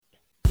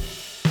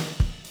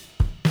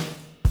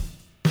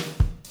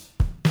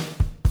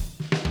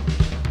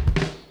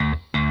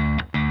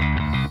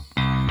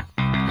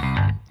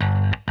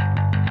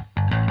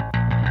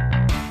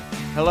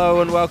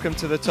Hello and welcome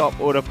to the Top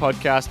Order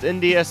podcast.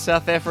 India,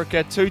 South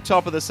Africa, two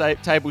top of the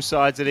table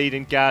sides at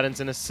Eden Gardens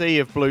and a sea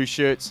of blue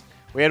shirts.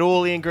 We had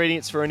all the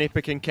ingredients for an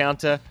epic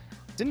encounter.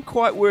 Didn't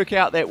quite work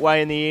out that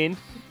way in the end,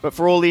 but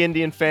for all the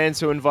Indian fans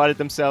who invited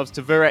themselves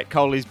to Virat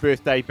Kohli's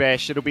birthday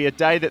bash, it'll be a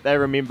day that they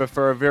remember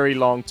for a very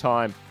long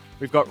time.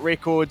 We've got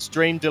records,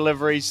 dream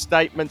deliveries,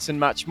 statements and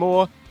much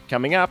more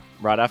coming up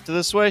right after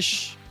the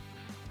swish.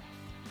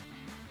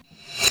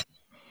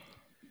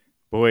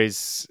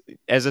 Boys,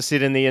 as I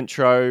said in the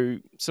intro,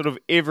 sort of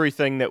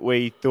everything that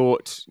we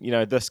thought,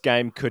 this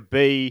game could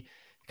be,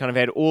 kind of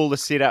had all the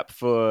setup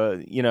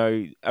for,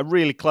 a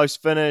really close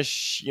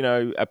finish,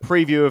 a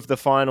preview of the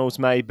finals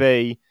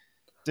maybe.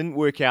 Didn't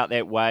work out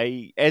that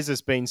way, as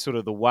has been sort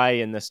of the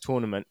way in this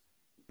tournament.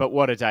 But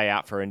what a day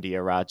out for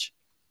India, Raj.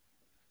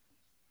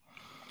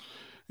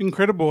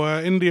 Incredible.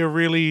 India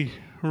really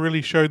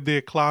showed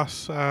their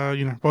class,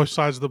 both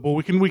sides of the ball.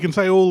 We can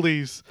say all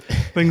these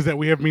things that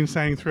we have been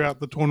saying throughout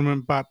the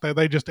tournament, but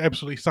they just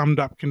absolutely summed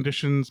up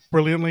conditions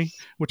brilliantly,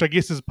 which I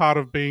guess is part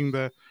of being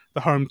the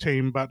home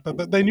team.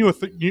 But they knew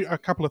a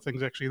couple of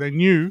things, actually. They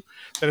knew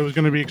that it was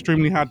going to be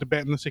extremely hard to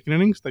bat in the second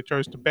innings. They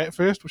chose to bat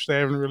first, which they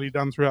haven't really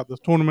done throughout this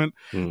tournament.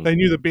 They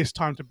knew the best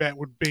time to bat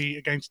would be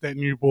against that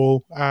new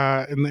ball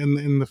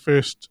in the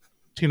first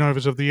 10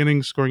 overs of the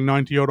innings, scoring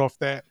 90-odd off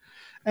that.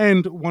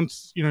 And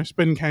once,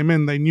 spin came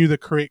in, they knew the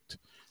correct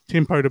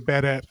tempo to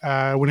bat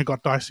at when it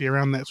got dicey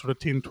around that sort of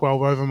 10,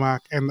 12 over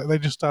mark. And they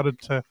just started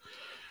to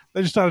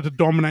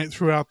dominate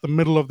throughout the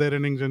middle of that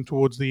innings and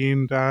towards the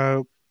end.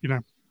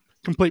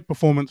 Complete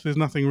performance. There's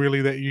nothing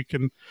really that you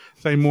can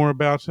say more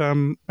about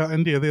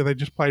India there. They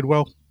just played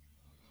well.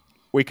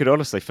 We could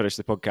honestly finish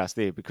the podcast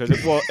there because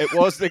it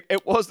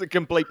was the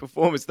complete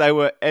performance. They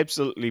were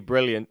absolutely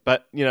brilliant.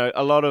 But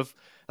a lot of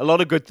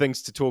good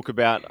things to talk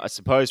about, I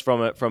suppose,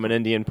 from an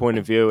Indian point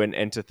of view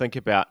and to think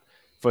about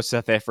for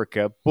South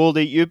Africa.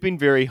 Baldy, you've been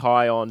very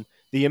high on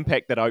the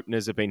impact that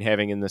openers have been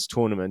having in this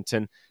tournament,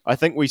 and I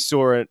think we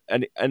saw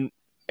an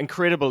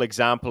incredible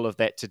example of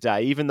that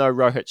today. Even though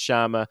Rohit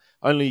Sharma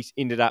only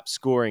ended up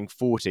scoring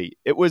 40,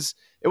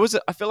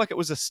 I feel like it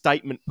was a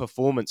statement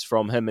performance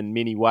from him in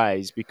many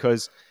ways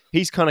because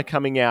he's kind of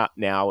coming out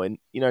now, and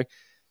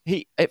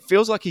it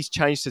feels like he's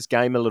changed his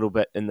game a little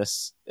bit in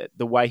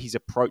the way he's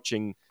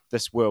approaching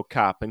this World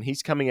Cup, and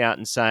he's coming out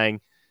and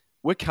saying,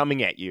 we're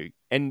coming at you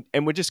and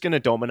we're just going to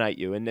dominate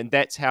you. And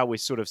that's how we're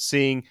sort of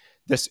seeing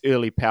this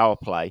early power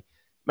play.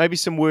 Maybe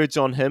some words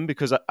on him,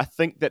 because I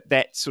think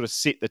that sort of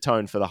set the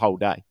tone for the whole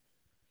day.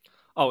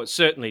 Oh, it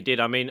certainly did.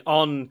 I mean,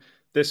 on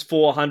this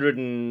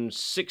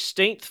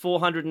 416th,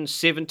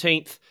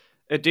 417th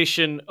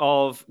edition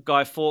of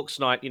Guy Fawkes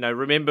Night,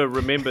 remember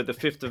the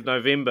 5th of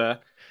November,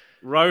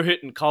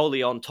 Rohit and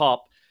Kohli on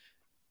top.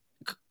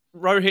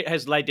 Rohit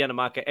has laid down a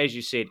marker, as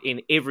you said, in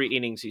every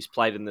innings he's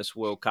played in this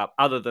World Cup,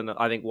 other than,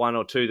 I think, one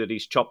or two that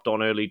he's chopped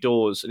on early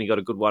doors, and he got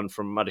a good one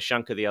from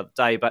Madhushanka the other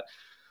day. But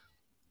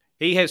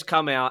he has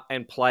come out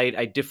and played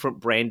a different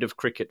brand of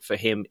cricket for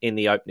him in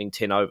the opening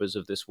 10 overs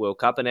of this World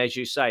Cup. And as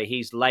you say,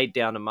 he's laid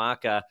down a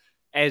marker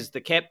as the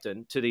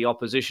captain to the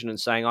opposition and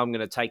saying, I'm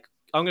going to take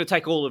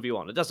all of you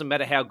on. It doesn't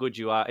matter how good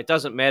you are. It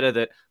doesn't matter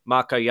that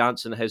Marco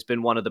Jansen has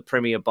been one of the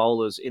premier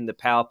bowlers in the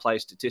power play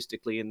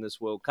statistically in this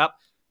World Cup.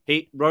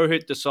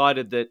 Rohit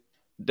decided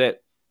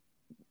that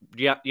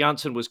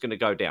Jansen was going to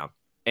go down,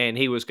 and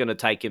he was going to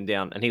take him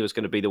down, and he was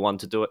going to be the one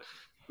to do it.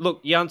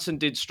 Look, Jansen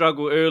did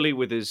struggle early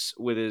with his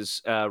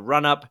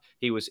run-up.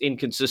 He was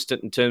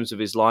inconsistent in terms of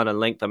his line and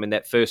length. I mean,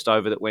 that first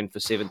over that went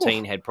for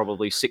 17 had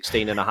probably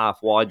 16 and a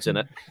half wides in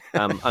it,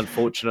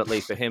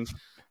 unfortunately for him.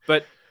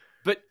 But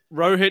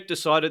Rohit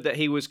decided that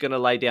he was going to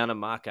lay down a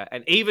marker,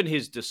 and even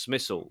his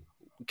dismissal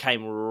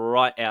came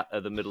right out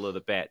of the middle of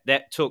the bat.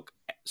 That took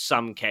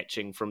some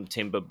catching from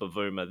Timber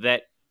Bavuma.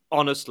 That,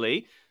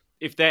 honestly,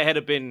 if there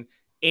had been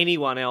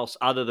anyone else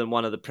other than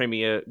one of the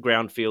premier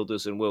ground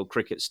fielders in world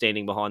cricket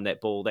standing behind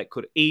that ball, that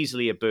could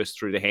easily have burst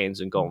through the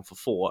hands and gone for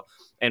 4.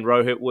 And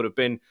Rohit would have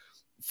been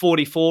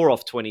 44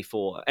 off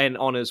 24 and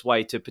on his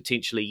way to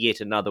potentially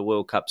yet another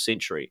World Cup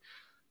century.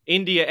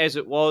 India, as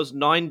it was,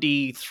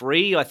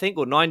 93, I think,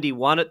 or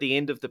 91 at the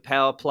end of the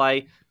power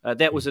play.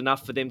 That was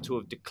enough for them to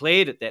have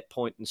declared at that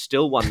point and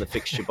still won the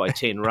fixture by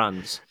 10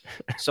 runs.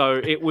 So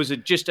it was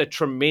just a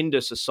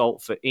tremendous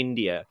assault for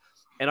India.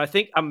 And I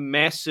think a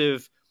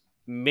massive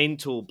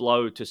mental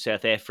blow to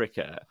South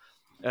Africa,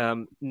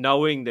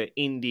 knowing that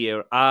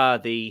India are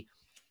the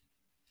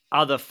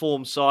other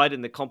form side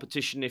in the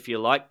competition, if you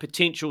like,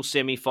 potential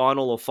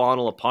semi-final or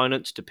final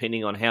opponents,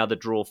 depending on how the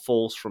draw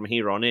falls from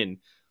here on in.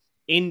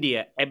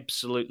 India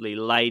absolutely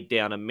laid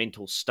down a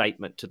mental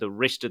statement to the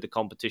rest of the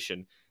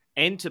competition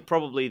and to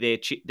probably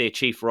their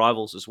chief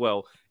rivals as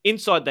well.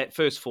 Inside that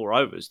first 4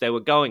 overs, they were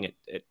going at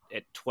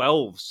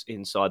 12s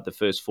inside the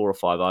first 4 or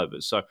 5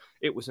 overs. So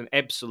it was an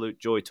absolute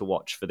joy to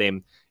watch for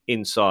them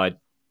inside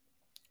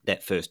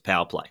that first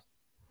power play.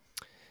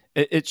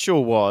 It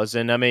sure was.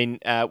 And I mean,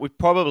 we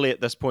probably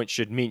at this point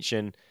should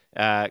mention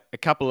a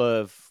couple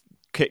of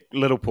kick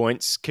little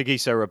points.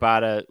 Kagiso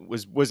Rabada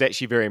was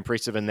actually very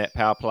impressive in that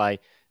power play.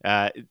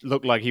 It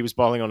looked like he was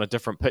bowling on a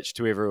different pitch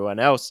to everyone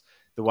else.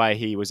 The way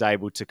he was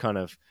able to kind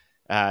of,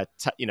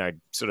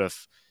 sort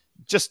of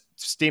just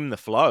stem the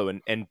flow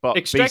and be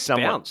extract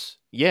someone. Bounce.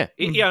 Yeah,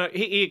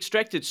 He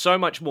extracted so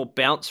much more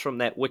bounce from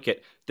that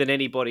wicket than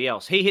anybody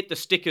else. He hit the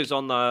stickers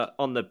on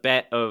the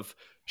bat of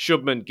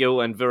Shubman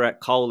Gill and Virat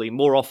Kohli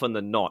more often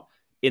than not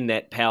in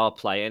that power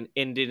play, and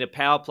in a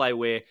power play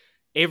where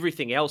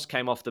everything else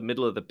came off the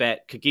middle of the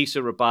bat.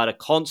 Kagiso Rabada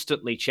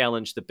constantly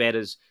challenged the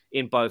batters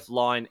in both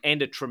line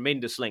and a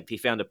tremendous length. He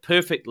found a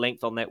perfect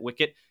length on that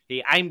wicket.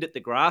 He aimed at the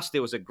grass.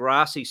 There was a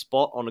grassy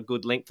spot on a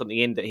good length on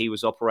the end that he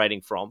was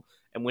operating from.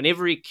 And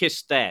whenever he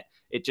kissed that,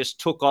 it just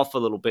took off a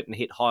little bit and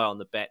hit high on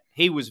the bat.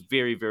 He was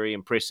very, very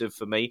impressive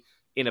for me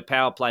in a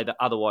power play that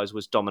otherwise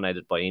was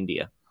dominated by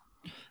India.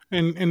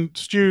 And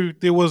Stu,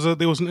 there was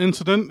an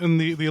incident in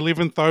the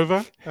 11th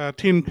over,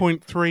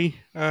 10.3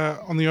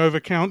 on the over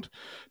count.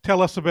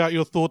 Tell us about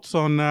your thoughts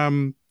on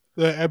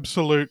the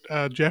absolute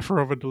Jaffer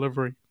of a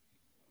delivery.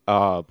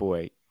 Oh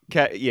boy,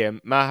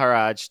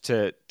 Maharaj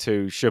to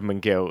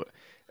Shubman Gill.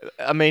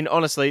 I mean,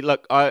 honestly,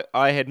 look, I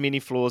had many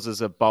flaws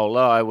as a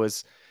bowler. I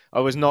was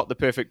not the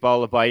perfect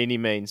bowler by any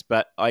means,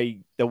 but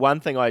the one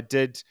thing I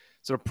did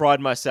sort of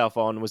pride myself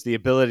on was the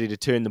ability to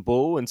turn the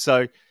ball, and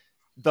so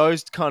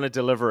those kind of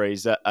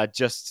deliveries are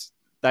just,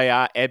 they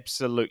are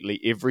absolutely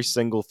every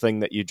single thing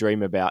that you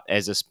dream about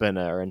as a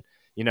spinner. And,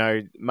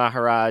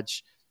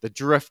 Maharaj, the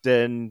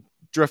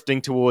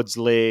drifting towards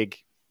leg,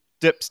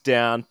 dips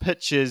down,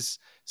 pitches,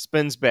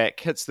 spins back,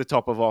 hits the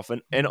top of off.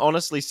 And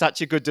honestly,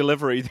 such a good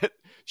delivery that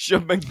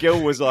Shubman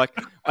Gill was like,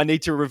 I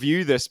need to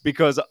review this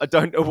because I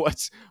don't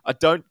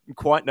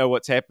quite know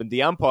what's happened.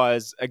 The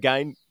umpires,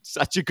 again,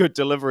 such a good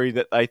delivery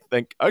that they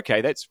think,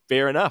 okay, that's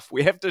fair enough.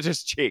 We have to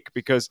just check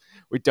because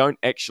we don't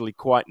actually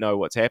quite know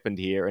what's happened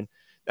here. And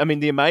I mean,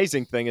 the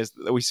amazing thing is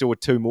that we saw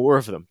two more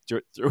of them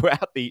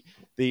throughout the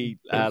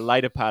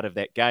later part of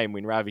that game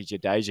when Ravi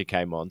Jadeja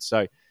came on.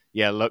 So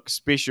yeah, look,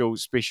 special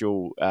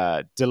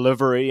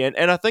delivery, and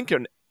I think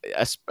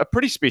a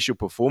pretty special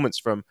performance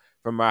from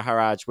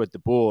Maharaj with the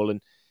ball.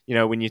 And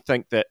when you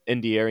think that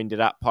India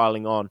ended up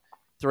piling on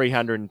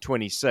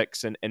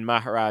 326 and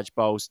Maharaj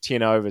bowls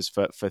 10 overs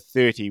for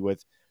 30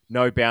 with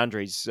no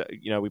boundaries.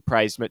 We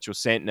praised Mitchell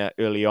Santner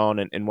early on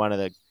in one of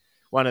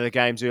the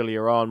games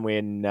earlier on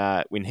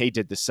when he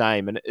did the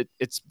same, and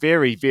it's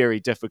very, very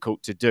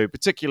difficult to do,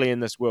 particularly in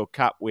this World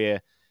Cup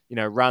where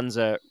runs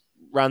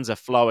are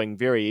flowing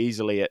very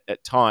easily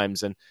at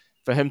times, and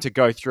for him to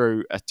go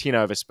through a 10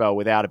 over spell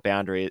without a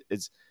boundary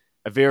is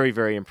a very,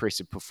 very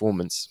impressive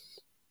performance.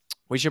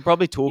 We should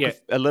probably talk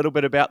a little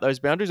bit about those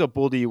boundaries, or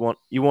Bull, do you want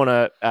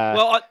to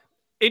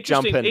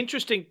jump in?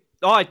 Interesting.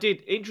 Oh, I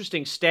did.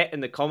 Interesting stat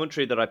in the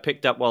commentary that I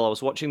picked up while I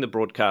was watching the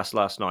broadcast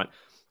last night.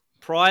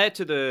 Prior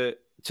to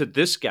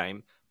this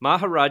game,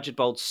 Maharaj had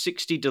bowled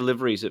 60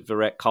 deliveries at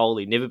Virat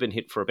Kohli, never been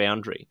hit for a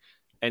boundary.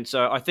 And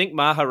so I think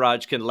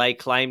Maharaj can lay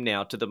claim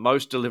now to the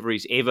most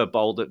deliveries ever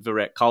bowled at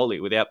Virat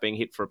Kohli without being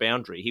hit for a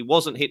boundary. He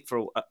wasn't hit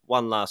for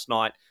one last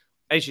night.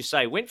 As you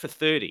say, went for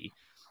 30.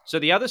 So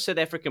the other South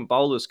African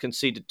bowlers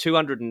conceded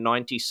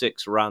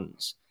 296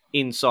 runs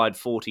inside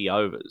 40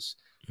 overs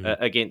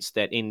against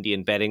that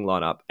Indian batting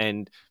lineup.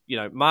 And,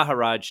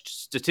 Maharaj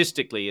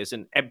statistically is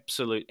an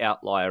absolute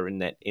outlier in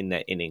that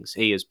innings.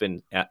 He has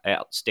been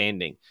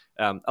outstanding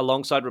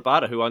alongside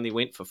Rabada, who only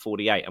went for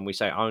 48. And we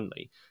say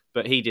only,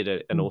 but he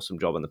did an awesome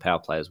job on the power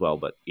play as well.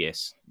 But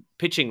yes,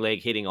 pitching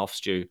leg hitting off,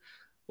 Stu.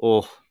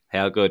 Oh,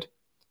 how good.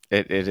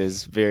 It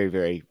is very,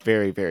 very,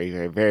 very, very,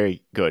 very,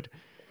 very good.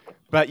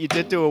 But you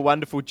did do a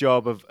wonderful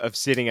job of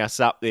setting us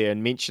up there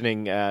and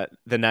mentioning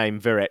the name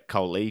Virat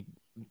Kohli.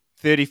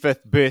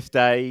 35th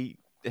birthday,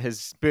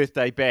 his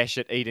birthday bash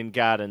at Eden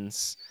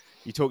Gardens.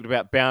 You talked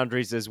about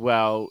boundaries as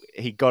well.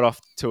 He got off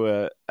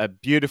to a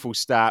beautiful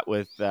start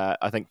with,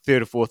 I think,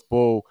 third or fourth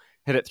ball,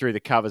 hit it through the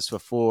covers for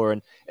 4.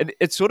 And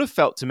it sort of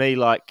felt to me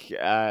like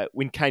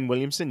when Kane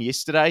Williamson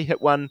yesterday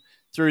hit one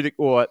through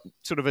or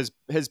sort of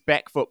his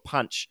back foot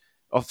punch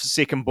off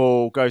second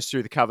ball goes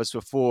through the covers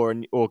for 4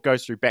 or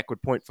goes through backward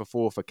point for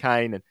 4 for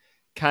Kane. And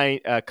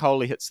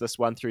Kohli hits this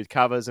one through the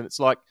covers. And it's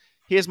like,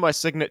 here's my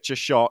signature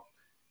shot.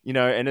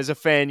 And as a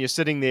fan, you're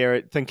sitting there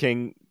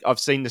thinking, I've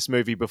seen this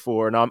movie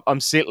before and I'm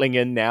settling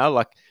in now.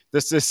 Like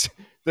this is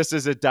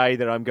a day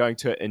that I'm going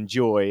to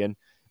enjoy. And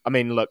I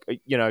mean, look,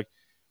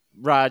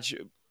 Raj,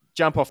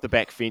 jump off the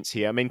back fence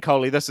here. I mean,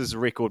 Kohli, this is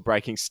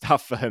record-breaking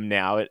stuff for him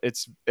now.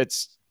 It's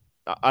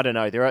I don't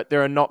know.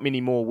 There are not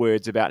many more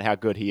words about how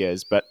good he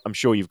is, but I'm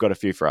sure you've got a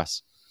few for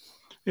us.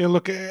 Yeah,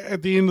 look,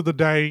 at the end of the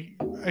day,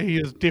 he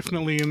is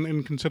definitely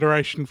in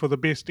consideration for the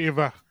best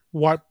ever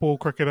white ball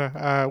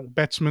cricketer,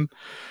 batsman.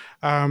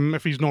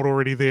 If he's not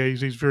already there,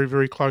 he's very,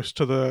 very close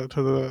to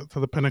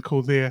the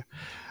pinnacle there.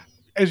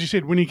 As you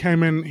said, when he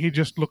came in, he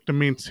just looked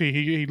immense.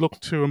 He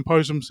looked to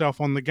impose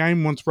himself on the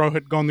game. Once Rohit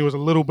had gone, there was a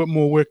little bit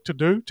more work to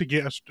do to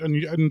get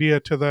India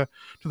to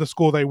the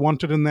score they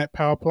wanted in that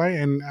power play,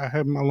 and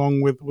him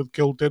along with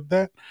Gill did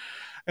that.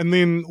 And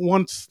then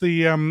once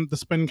the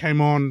spin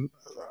came on,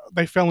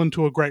 they fell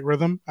into a great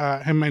rhythm,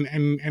 him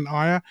and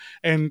Iyer,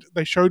 and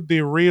they showed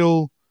their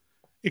real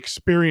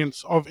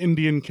experience of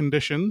Indian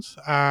conditions.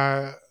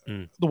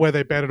 The way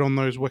they batted on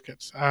those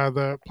wickets,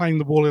 playing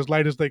the ball as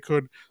late as they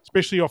could,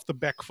 especially off the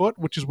back foot,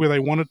 which is where they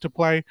wanted to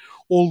play.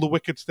 All the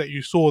wickets that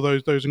you saw,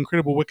 those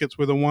incredible wickets,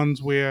 were the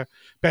ones where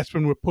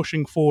batsmen were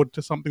pushing forward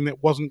to something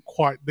that wasn't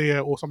quite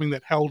there or something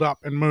that held up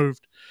and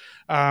moved.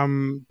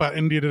 But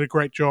India did a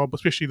great job,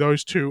 especially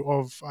those two,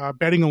 of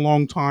batting a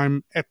long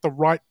time at the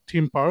right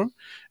tempo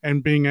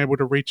and being able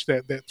to reach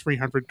that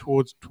 300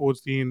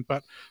 towards the end.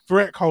 But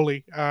Virat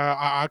Kohli,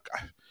 I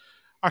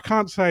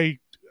can't say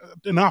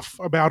enough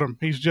about him.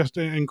 He's just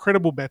an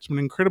incredible batsman,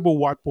 incredible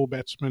white ball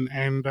batsman,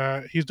 and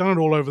he's done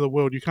it all over the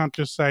world. You can't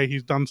just say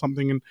he's done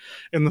something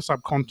in the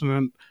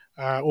subcontinent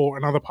or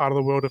another part of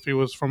the world if he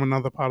was from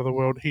another part of the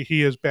world.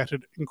 He has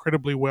batted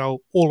incredibly well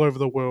all over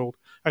the world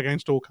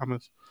against all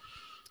comers.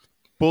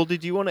 Paul,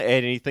 did you want to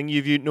add anything?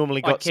 You've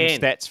normally got some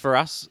stats for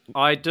us.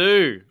 I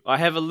do. I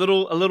have a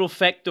little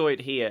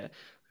factoid here.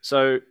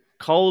 So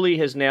Kohli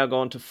has now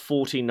gone to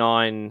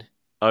 49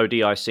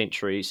 ODI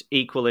centuries,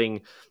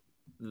 equaling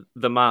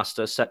the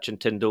master Sachin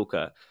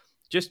Tendulkar.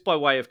 Just by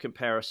way of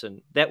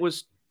comparison, that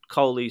was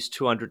Kohli's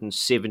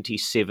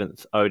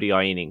 277th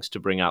ODI innings to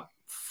bring up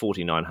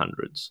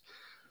 4900s.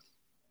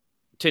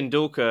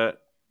 Tendulkar,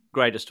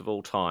 greatest of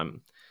all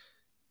time,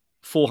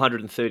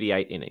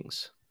 438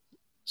 innings.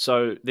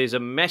 So there's a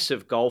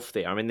massive gulf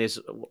there. I mean, there's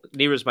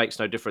near as makes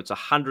no difference,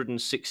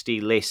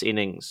 160 less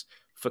innings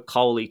for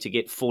Kohli to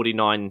get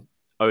 49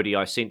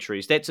 ODI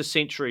centuries. That's a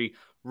century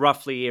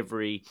roughly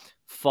every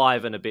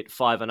 5 and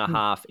a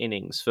half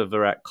innings for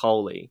Virat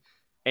Kohli.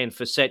 And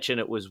for Sachin,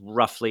 it was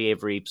roughly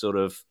every sort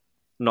of,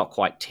 not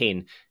quite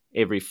 10,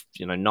 every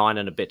 9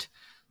 and a bit.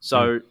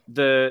 So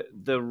the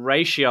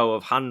ratio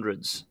of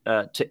hundreds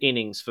to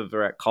innings for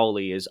Virat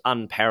Kohli is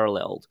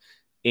unparalleled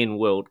in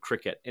world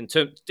cricket in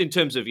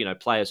terms of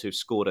players who've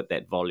scored at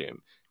that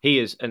volume. He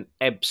is an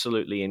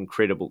absolutely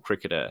incredible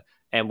cricketer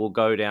and will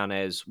go down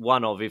as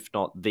one of, if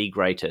not the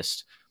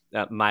greatest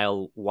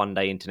male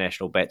one-day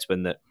international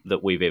batsman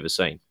that we've ever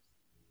seen.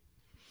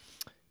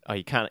 Oh,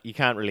 you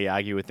can't really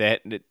argue with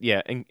that.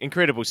 Yeah,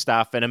 incredible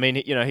stuff. And I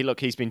mean,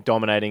 he's been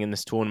dominating in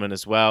this tournament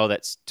as well.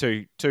 That's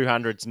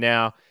 200s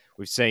now.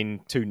 We've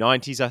seen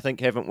 290s, I think,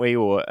 haven't we?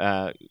 Or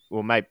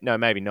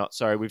maybe not.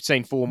 Sorry, we've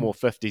seen 4 more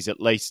 50s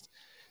at least.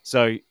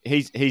 So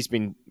he's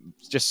been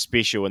just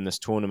special in this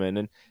tournament,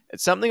 and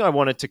it's something I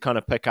wanted to kind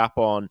of pick up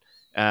on.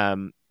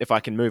 If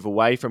I can move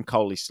away from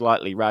Kohli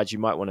slightly, Raj, you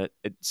might want to.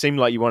 It seemed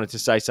like you wanted to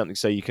say something,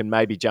 so you can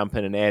maybe jump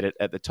in and add it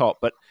at the top.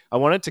 But I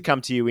wanted to come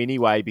to you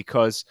anyway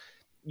because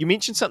you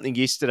mentioned something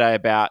yesterday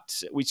about,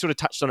 we sort of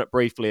touched on it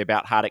briefly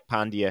about Hardik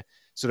Pandya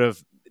sort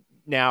of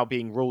now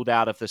being ruled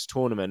out of this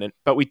tournament,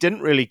 but we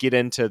didn't really get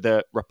into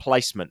the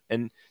replacement.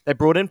 And they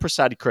brought in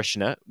Prasad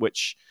Krishna,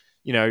 which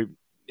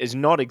is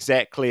not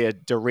exactly a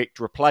direct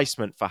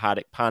replacement for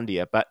Hardik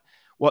Pandya. But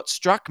what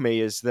struck me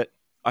is that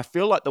I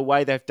feel like the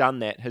way they've done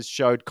that has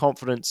showed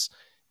confidence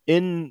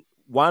in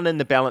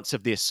the balance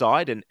of their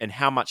side and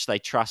how much they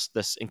trust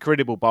this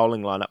incredible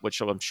bowling lineup,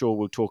 which I'm sure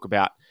we'll talk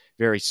about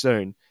very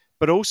soon,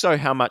 but also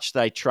how much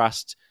they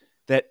trust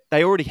that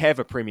they already have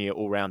a premier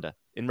all-rounder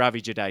in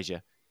Ravi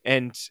Jadeja.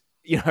 And,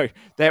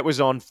 that was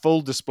on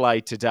full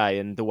display today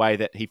in the way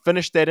that he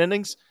finished that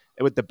innings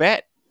with the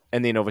bat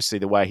and then obviously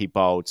the way he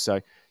bowled.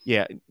 So,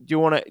 yeah, do you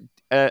want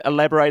to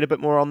elaborate a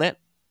bit more on that?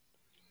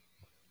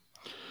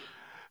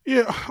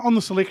 Yeah, on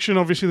the selection,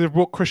 obviously they've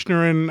brought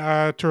Krishna in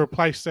to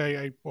replace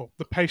the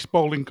pace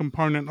bowling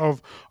component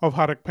of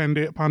Hardik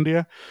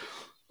Pandya.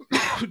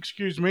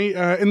 Excuse me.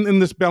 In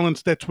this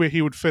balance, that's where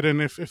he would fit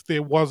in if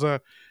there was a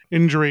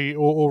injury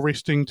or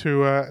resting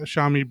to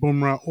Shami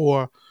Bumrah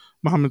or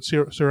Mohammad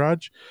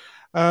Siraj.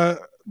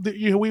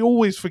 We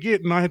always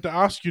forget, and I had to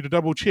ask you to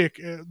double check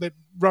that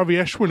Ravi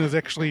Ashwin is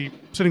actually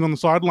sitting on the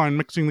sideline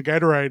mixing the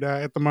Gatorade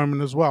at the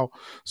moment as well.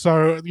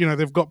 So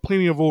they've got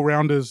plenty of all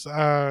rounders,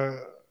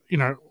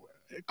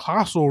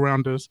 class all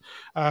rounders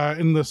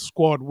in the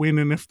squad when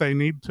and if they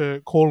need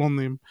to call on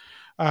them.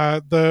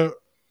 The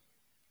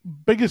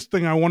biggest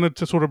thing I wanted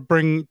to sort of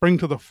bring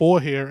to the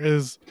fore here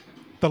is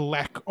the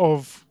lack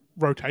of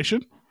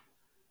rotation.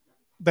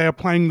 They are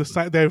playing the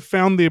same. They have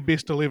found their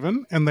best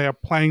 11, and they are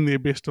playing their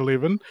best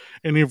 11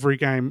 in every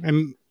game.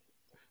 And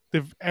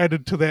they've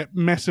added to that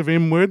massive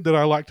M word that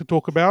I like to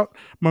talk about,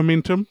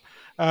 momentum.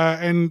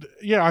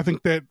 I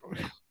think that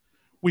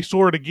we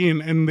saw it again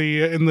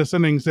in this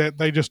innings that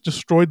they just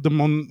destroyed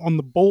them on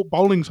the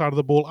bowling side of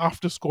the ball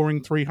after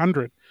scoring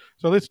 300.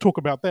 So let's talk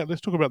about that.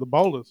 Let's talk about the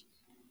bowlers.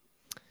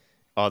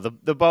 Oh,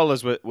 the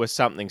bowlers were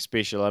something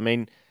special. I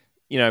mean,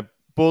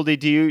 Baldy,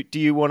 do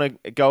you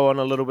want to go on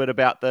a little bit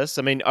about this?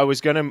 I mean, I was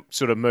going to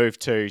sort of move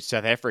to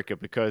South Africa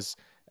because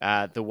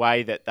the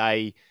way that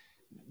the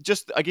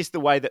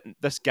way that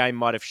this game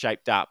might have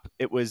shaped up,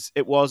 it was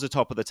a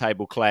top of the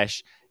table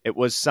clash. It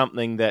was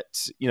something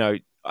that,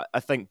 I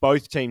think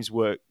both teams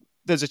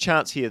there's a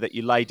chance here that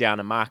you lay down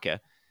a marker.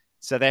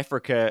 South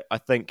Africa, I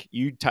think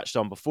you touched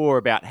on before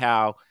about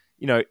how,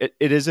 it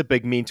is a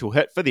big mental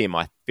hit for them,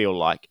 I feel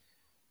like.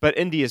 But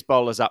India's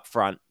bowlers up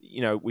front,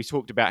 we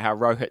talked about how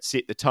Rohit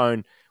set the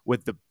tone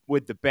with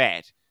the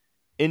bat.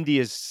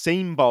 India's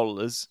seam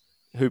bowlers,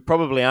 who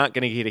probably aren't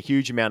going to get a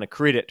huge amount of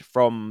credit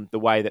from the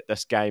way that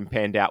this game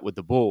panned out with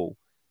the ball,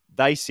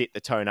 they set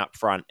the tone up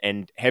front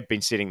and have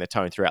been setting the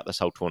tone throughout this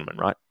whole tournament,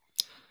 right?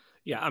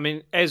 Yeah, I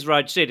mean, as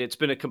Raj said, it's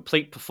been a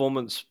complete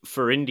performance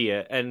for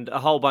India, and a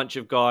whole bunch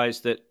of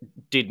guys that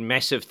did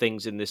massive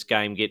things in this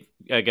game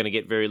are going to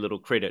get very little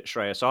credit.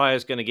 Shreyas Iyer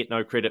is going to get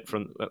no credit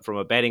from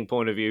a batting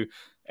point of view,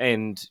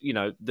 and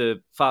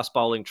the fast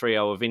bowling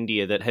trio of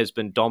India that has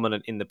been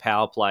dominant in the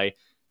power play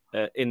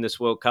in this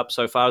World Cup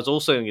so far is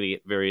also going to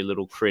get very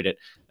little credit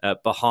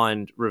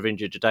behind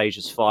Ravindra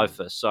Jadeja's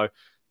fifer. So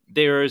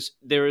there is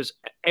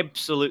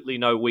absolutely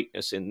no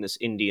weakness in this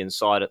Indian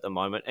side at the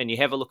moment. And you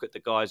have a look at the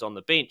guys on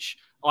the bench.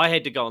 I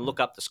had to go and look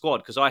up the squad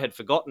because I had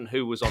forgotten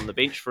who was on the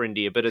bench for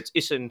India. But it's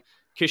Isan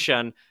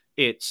Kishan,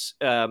 it's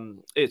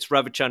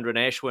Ravichandran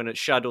Ashwin, it's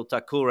Shardul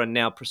Thakur, and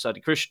now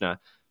Prasad Krishna.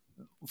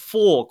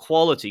 4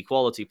 quality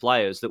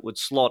players that would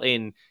slot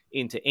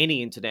into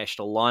any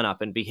international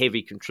lineup and be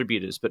heavy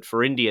contributors. But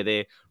for India,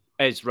 they're,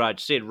 as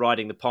Raj said,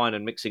 riding the pine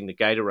and mixing the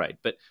Gatorade.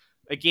 But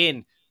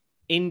again,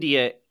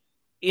 India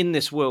in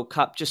this World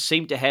Cup just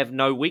seem to have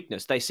no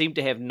weakness. They seem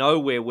to have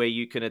nowhere where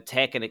you can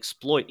attack and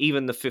exploit.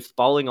 Even the 5th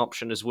bowling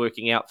option is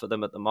working out for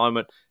them at the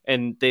moment.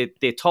 And their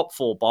top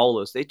 4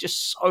 bowlers, they're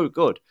just so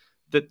good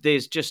that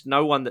there's just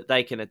no one that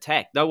they can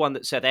attack, no one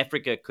that South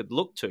Africa could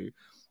look to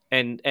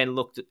and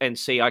look and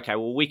see, okay,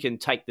 well, we can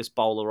take this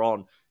bowler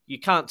on. You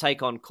can't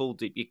take on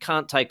Kuldeep. You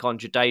can't take on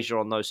Jadeja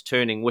on those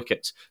turning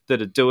wickets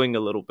that are doing a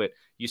little bit.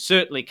 You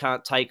certainly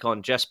can't take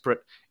on Jasprit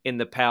in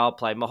the power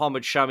play.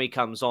 Mohammad Shami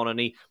comes on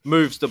and he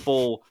moves the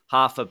ball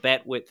half a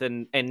bat width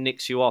and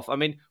nicks you off. I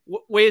mean,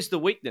 where's the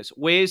weakness?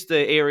 Where's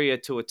the area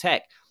to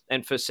attack?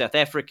 And for South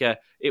Africa,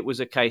 it was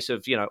a case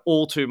of,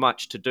 all too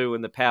much to do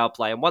in the power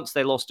play. And once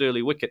they lost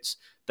early wickets,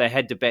 they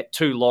had to bat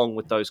too long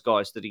with those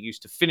guys that are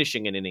used to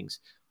finishing an innings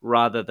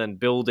rather than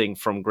building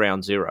from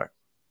ground zero.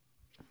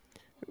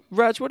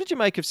 Raj, what did you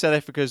make of South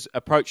Africa's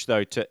approach,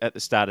 though, at the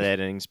start of that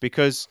innings?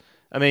 Because,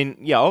 I mean,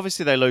 yeah,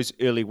 obviously they lose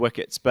early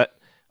wickets, but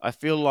I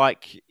feel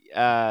like,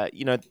 they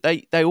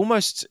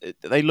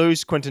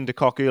lose Quinton de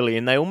Kock early,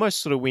 and they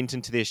almost sort of went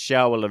into their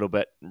shell a little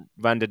bit,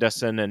 Van der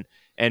Dussen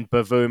and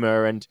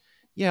Bavuma, and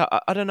yeah,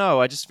 I don't know.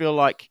 I just feel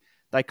like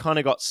they kind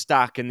of got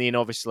stuck, and then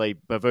obviously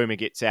Bavuma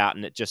gets out,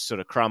 and it just sort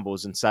of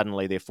crumbles, and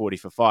suddenly they're 40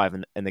 for 5,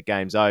 and the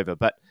game's over.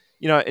 But,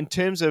 in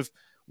terms of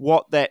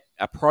what that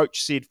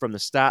approach said from the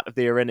start of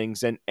their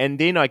innings, and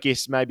then I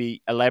guess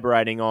maybe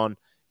elaborating on,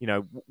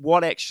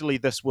 what actually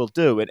this will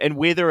do, and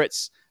whether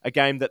it's a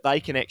game that they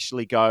can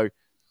actually go,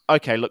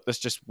 okay, look, this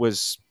just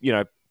was,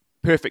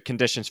 perfect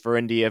conditions for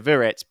India,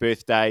 Virat's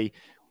birthday,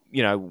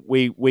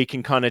 we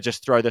can kind of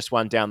just throw this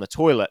one down the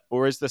toilet?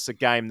 Or is this a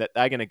game that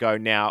they're going to go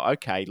now,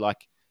 okay,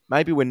 like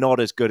maybe we're not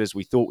as good as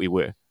we thought we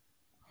were?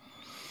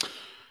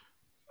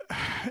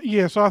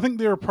 Yeah, so I think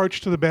their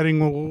approach to the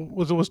batting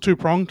was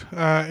two-pronged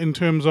in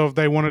terms of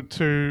they wanted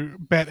to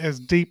bat as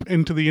deep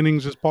into the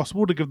innings as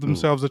possible to give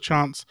themselves a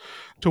chance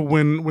to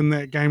win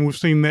that game. We've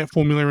seen that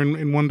formula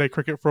in one-day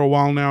cricket for a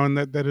while now, and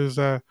that is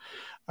a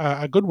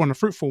good one, a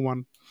fruitful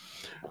one.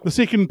 The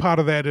second part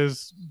of that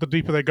is the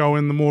deeper they go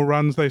in, the more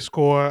runs they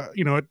score,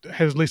 it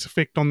has less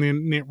effect on their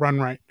net run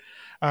rate.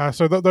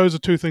 So those are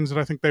two things that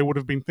I think they would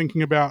have been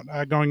thinking about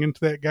going into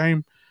that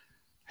game.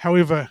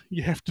 However,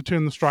 you have to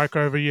turn the strike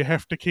over. You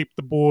have to keep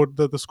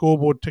the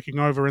scoreboard ticking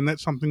over, and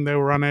that's something they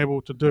were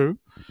unable to do.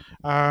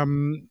 I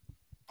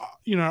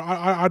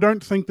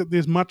don't think that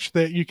there's much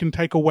that you can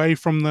take away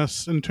from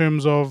this in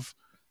terms of,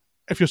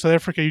 if you're South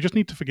Africa, you just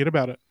need to forget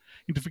about it.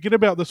 You need to forget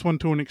about this one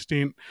to an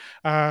extent.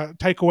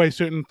 Take away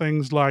certain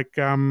things like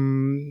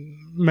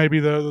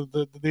maybe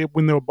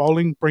when they were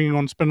bowling, bringing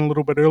on spin a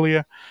little bit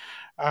earlier.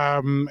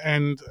 I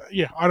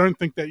don't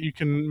think that you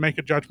can make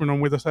a judgment on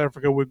whether South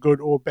Africa were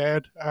good or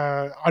bad.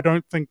 I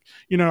don't think,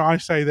 I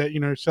say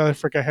that, South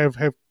Africa have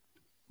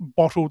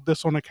bottled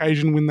this on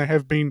occasion when they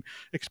have been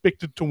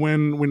expected to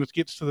win when it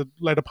gets to the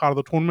later part of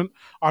the tournament.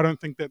 I don't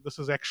think that this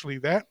is actually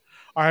that.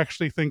 I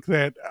actually think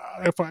that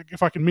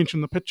if I can mention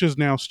the pitches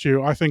now,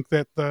 Stu, I think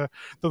that the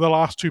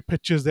last 2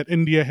 pitches that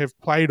India have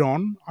played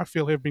on, I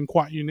feel have been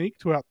quite unique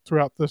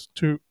throughout this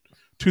to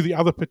the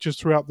other pitches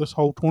throughout this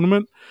whole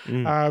tournament.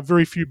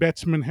 Very few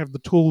batsmen have the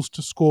tools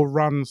to score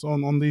runs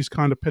on these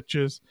kind of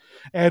pitches.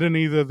 Add in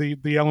either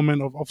the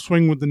element of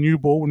swing with the new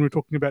ball when we're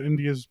talking about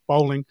India's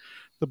bowling,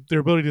 their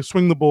ability to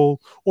swing the ball,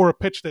 or a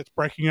pitch that's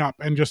breaking up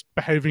and just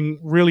behaving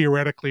really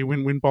erratically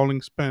when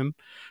bowling spin.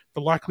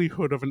 The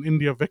likelihood of an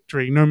India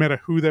victory, no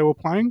matter who they were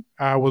playing,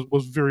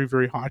 was very,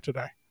 very high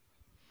today.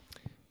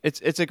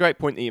 It's a great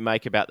point that you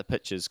make about the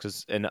pitches,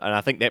 because and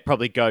I think that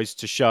probably goes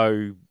to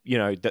show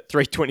that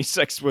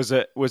 326 was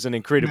an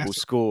incredible Massive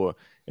score.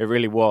 It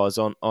really was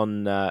on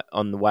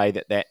the way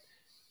that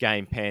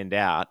game panned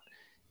out.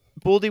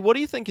 Baldy, what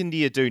do you think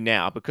India do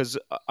now? Because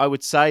I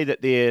would say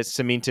that they're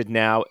cemented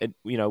now.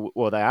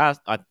 Well, they are.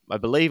 I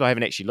believe I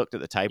haven't actually looked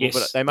at the table, Yes,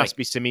 but they must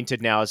be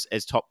cemented now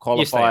as top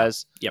Yes, they are.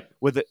 qualifiers. Yep.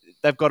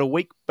 They've got a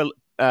week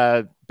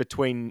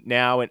between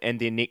now and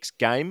their next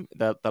game,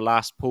 the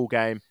last pool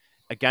game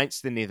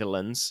against the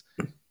Netherlands.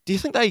 Do you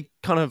think they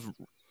kind of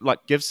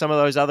give some of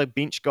those other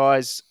bench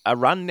guys a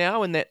run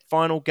now in that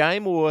final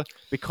game, or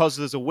because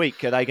there's a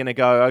week, are they going to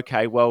go,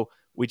 okay, well,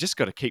 we just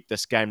got to keep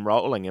this game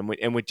rolling,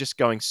 and we're just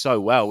going so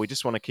well. We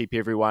just want to keep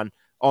everyone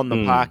on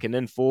the park and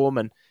in form,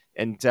 and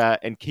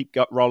keep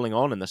rolling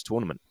on in this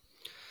tournament.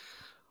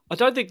 I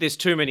don't think there's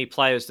too many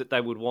players that they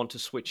would want to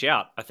switch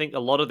out. I think a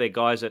lot of their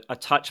guys are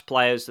touch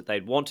players that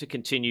they'd want to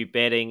continue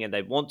batting, and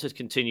they'd want to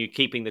continue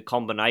keeping the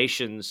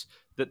combinations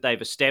that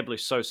they've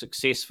established so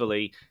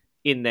successfully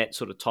in that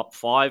sort of top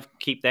 5,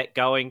 keep that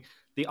going.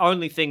 The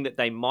only thing that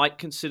they might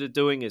consider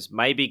doing is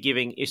maybe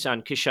giving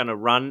Ishan Kishan a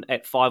run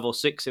at 5 or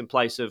 6 in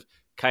place of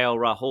KL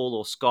Rahul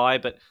or Sky,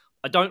 but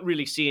I don't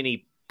really see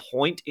any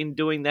point in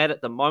doing that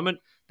at the moment.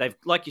 They've,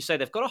 like you say,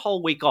 they've got a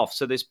whole week off,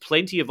 so there's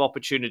plenty of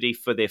opportunity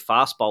for their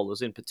fast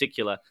bowlers in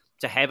particular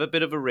to have a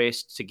bit of a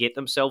rest, to get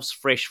themselves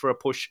fresh for a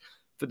push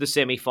for the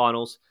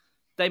semi-finals.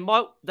 They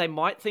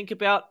might think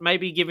about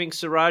maybe giving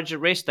Siraj a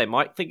rest. They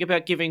might think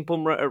about giving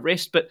Bumrah a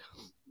rest, but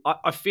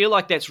I feel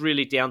like that's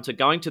really down to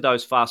going to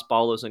those fast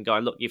bowlers and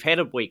going, look, you've had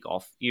a week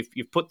off.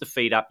 You've put the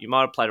feet up. You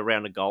might have played a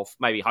round of golf,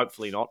 maybe,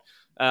 hopefully not.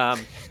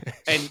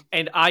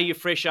 And are you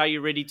fresh? Are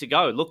you ready to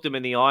go? Look them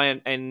in the eye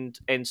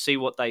and see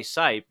what they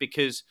say.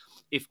 Because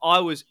if I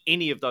was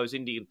any of those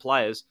Indian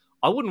players,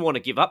 I wouldn't want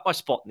to give up my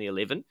spot in the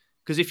 11,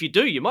 because if you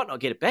do, you might not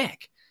get it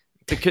back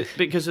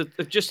because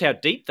of just how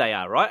deep they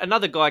are, right?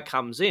 Another guy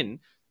comes in,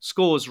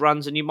 scores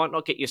runs, and you might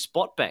not get your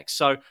spot back.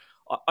 So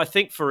I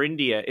think for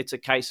India, it's a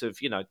case of,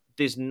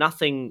 there's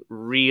nothing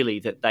really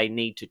that they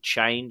need to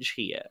change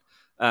here.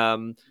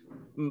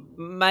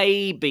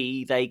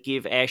 Maybe they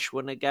give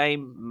Ashwin a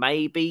game,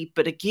 maybe.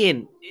 But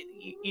again,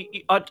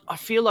 I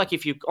feel like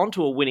if you're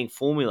onto a winning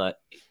formula,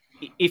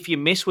 if you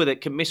mess with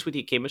it, can mess with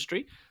your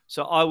chemistry.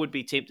 So I would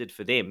be tempted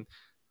for them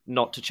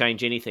not to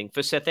change anything.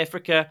 For South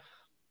Africa,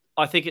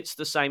 I think it's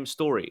the same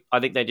story.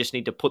 I think they just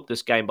need to put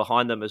this game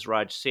behind them, as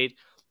Raj said.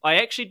 I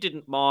actually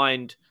didn't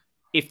mind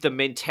if the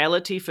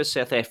mentality for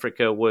South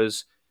Africa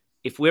was,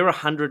 if we're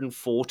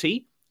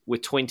 140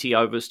 with 20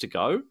 overs to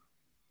go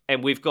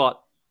and we've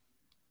got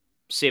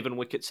 7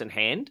 wickets in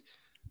hand,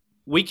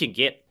 we can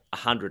get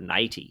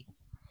 180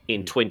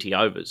 in 20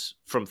 overs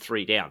from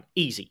 3 down.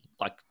 Easy.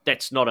 Like,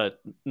 that's not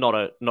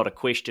a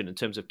question in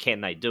terms of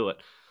can they do it.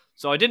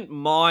 So I didn't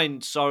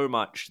mind so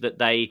much that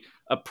they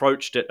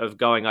approached it of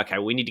going, okay,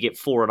 we need to get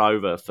 4 and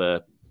over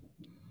for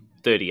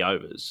 30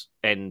 overs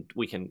and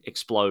we can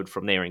explode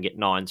from there and get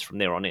 9s from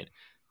there on in.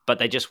 But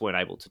they just weren't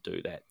able to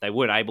do that. They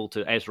weren't able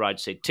to, as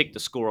Raj said, tick the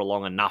score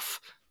along enough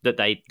that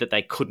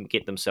they couldn't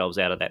get themselves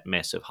out of that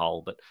massive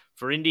hole. But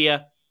for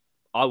India,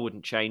 I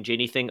wouldn't change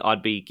anything.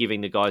 I'd be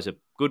giving the guys a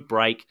good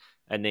break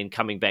and then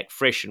coming back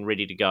fresh and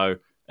ready to go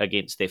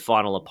against their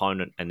final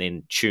opponent and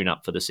then tune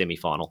up for the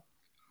semi-final.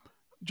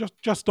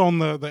 Just on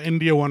the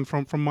India one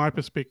from my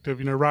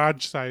perspective,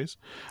 Raj says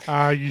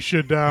you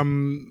should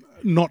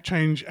not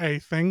change a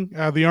thing.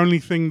 The only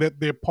thing that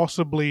they're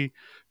possibly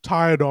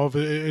tired of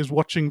is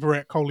watching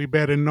Virat Kohli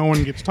bat, and no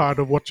one gets tired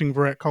of watching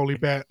Virat Kohli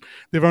bat.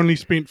 They've only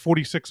spent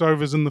 46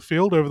 overs in the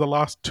field over the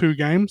last 2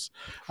 games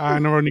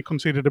and have only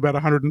conceded about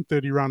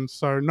 130 runs.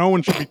 So no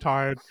one should be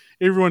tired.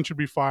 Everyone should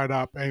be fired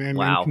up and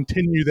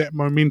continue that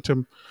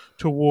momentum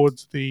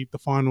towards the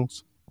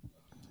finals.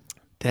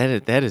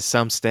 That is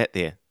some stat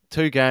there.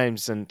 2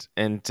 games and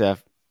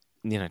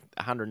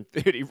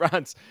 130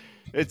 runs.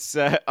 It's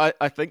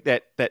I think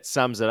that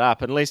sums it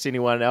up. Unless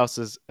anyone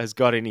else has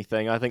got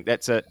anything, I think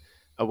that's a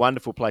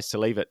wonderful place to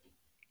leave it.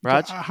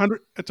 Raj?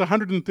 It's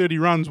 130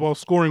 runs while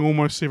scoring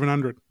almost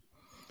 700.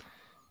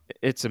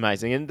 It's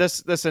amazing. And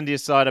this India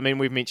side, I mean,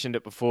 we've mentioned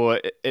it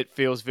before, it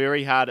feels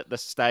very hard at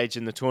this stage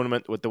in the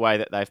tournament with the way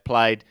that they've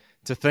played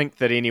to think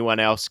that anyone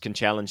else can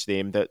challenge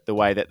them the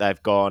way that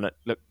they've gone.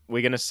 Look,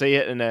 we're going to see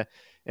it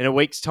in a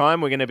week's time.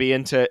 We're going to be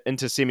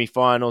into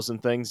semi-finals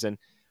and things, and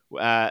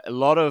a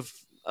lot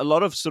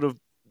of sort of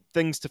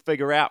things to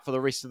figure out for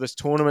the rest of this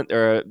tournament.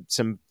 There are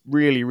some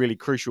really, really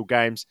crucial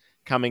games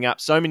coming up.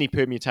 So many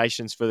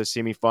permutations for the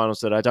semi-finals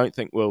that I don't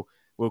think we'll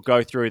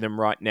go through them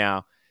right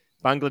now.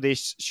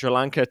 Bangladesh, Sri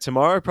Lanka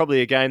tomorrow,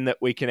 probably a game that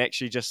we can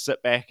actually just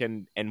sit back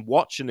and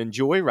watch and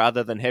enjoy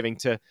rather than having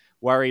to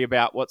worry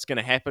about what's going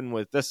to happen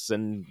with this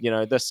and,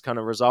 this kind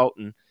of result.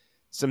 And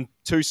some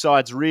 2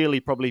 sides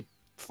really probably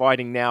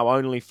fighting now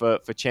only for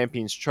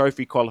Champions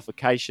Trophy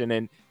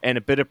qualification and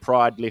a bit of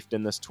pride left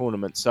in this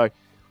tournament. So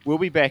we'll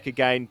be back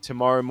again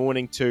tomorrow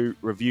morning to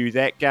review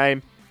that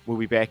game. We'll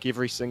be back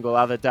every single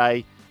other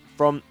day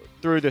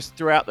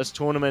throughout this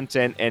tournament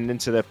and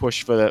into the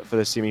push for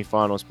the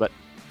semi-finals. But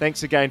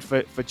thanks again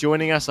for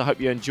joining us. I hope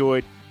you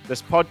enjoyed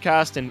this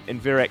podcast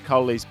and Virat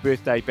Kohli's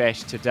birthday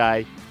bash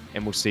today,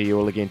 and we'll see you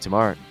all again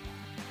tomorrow.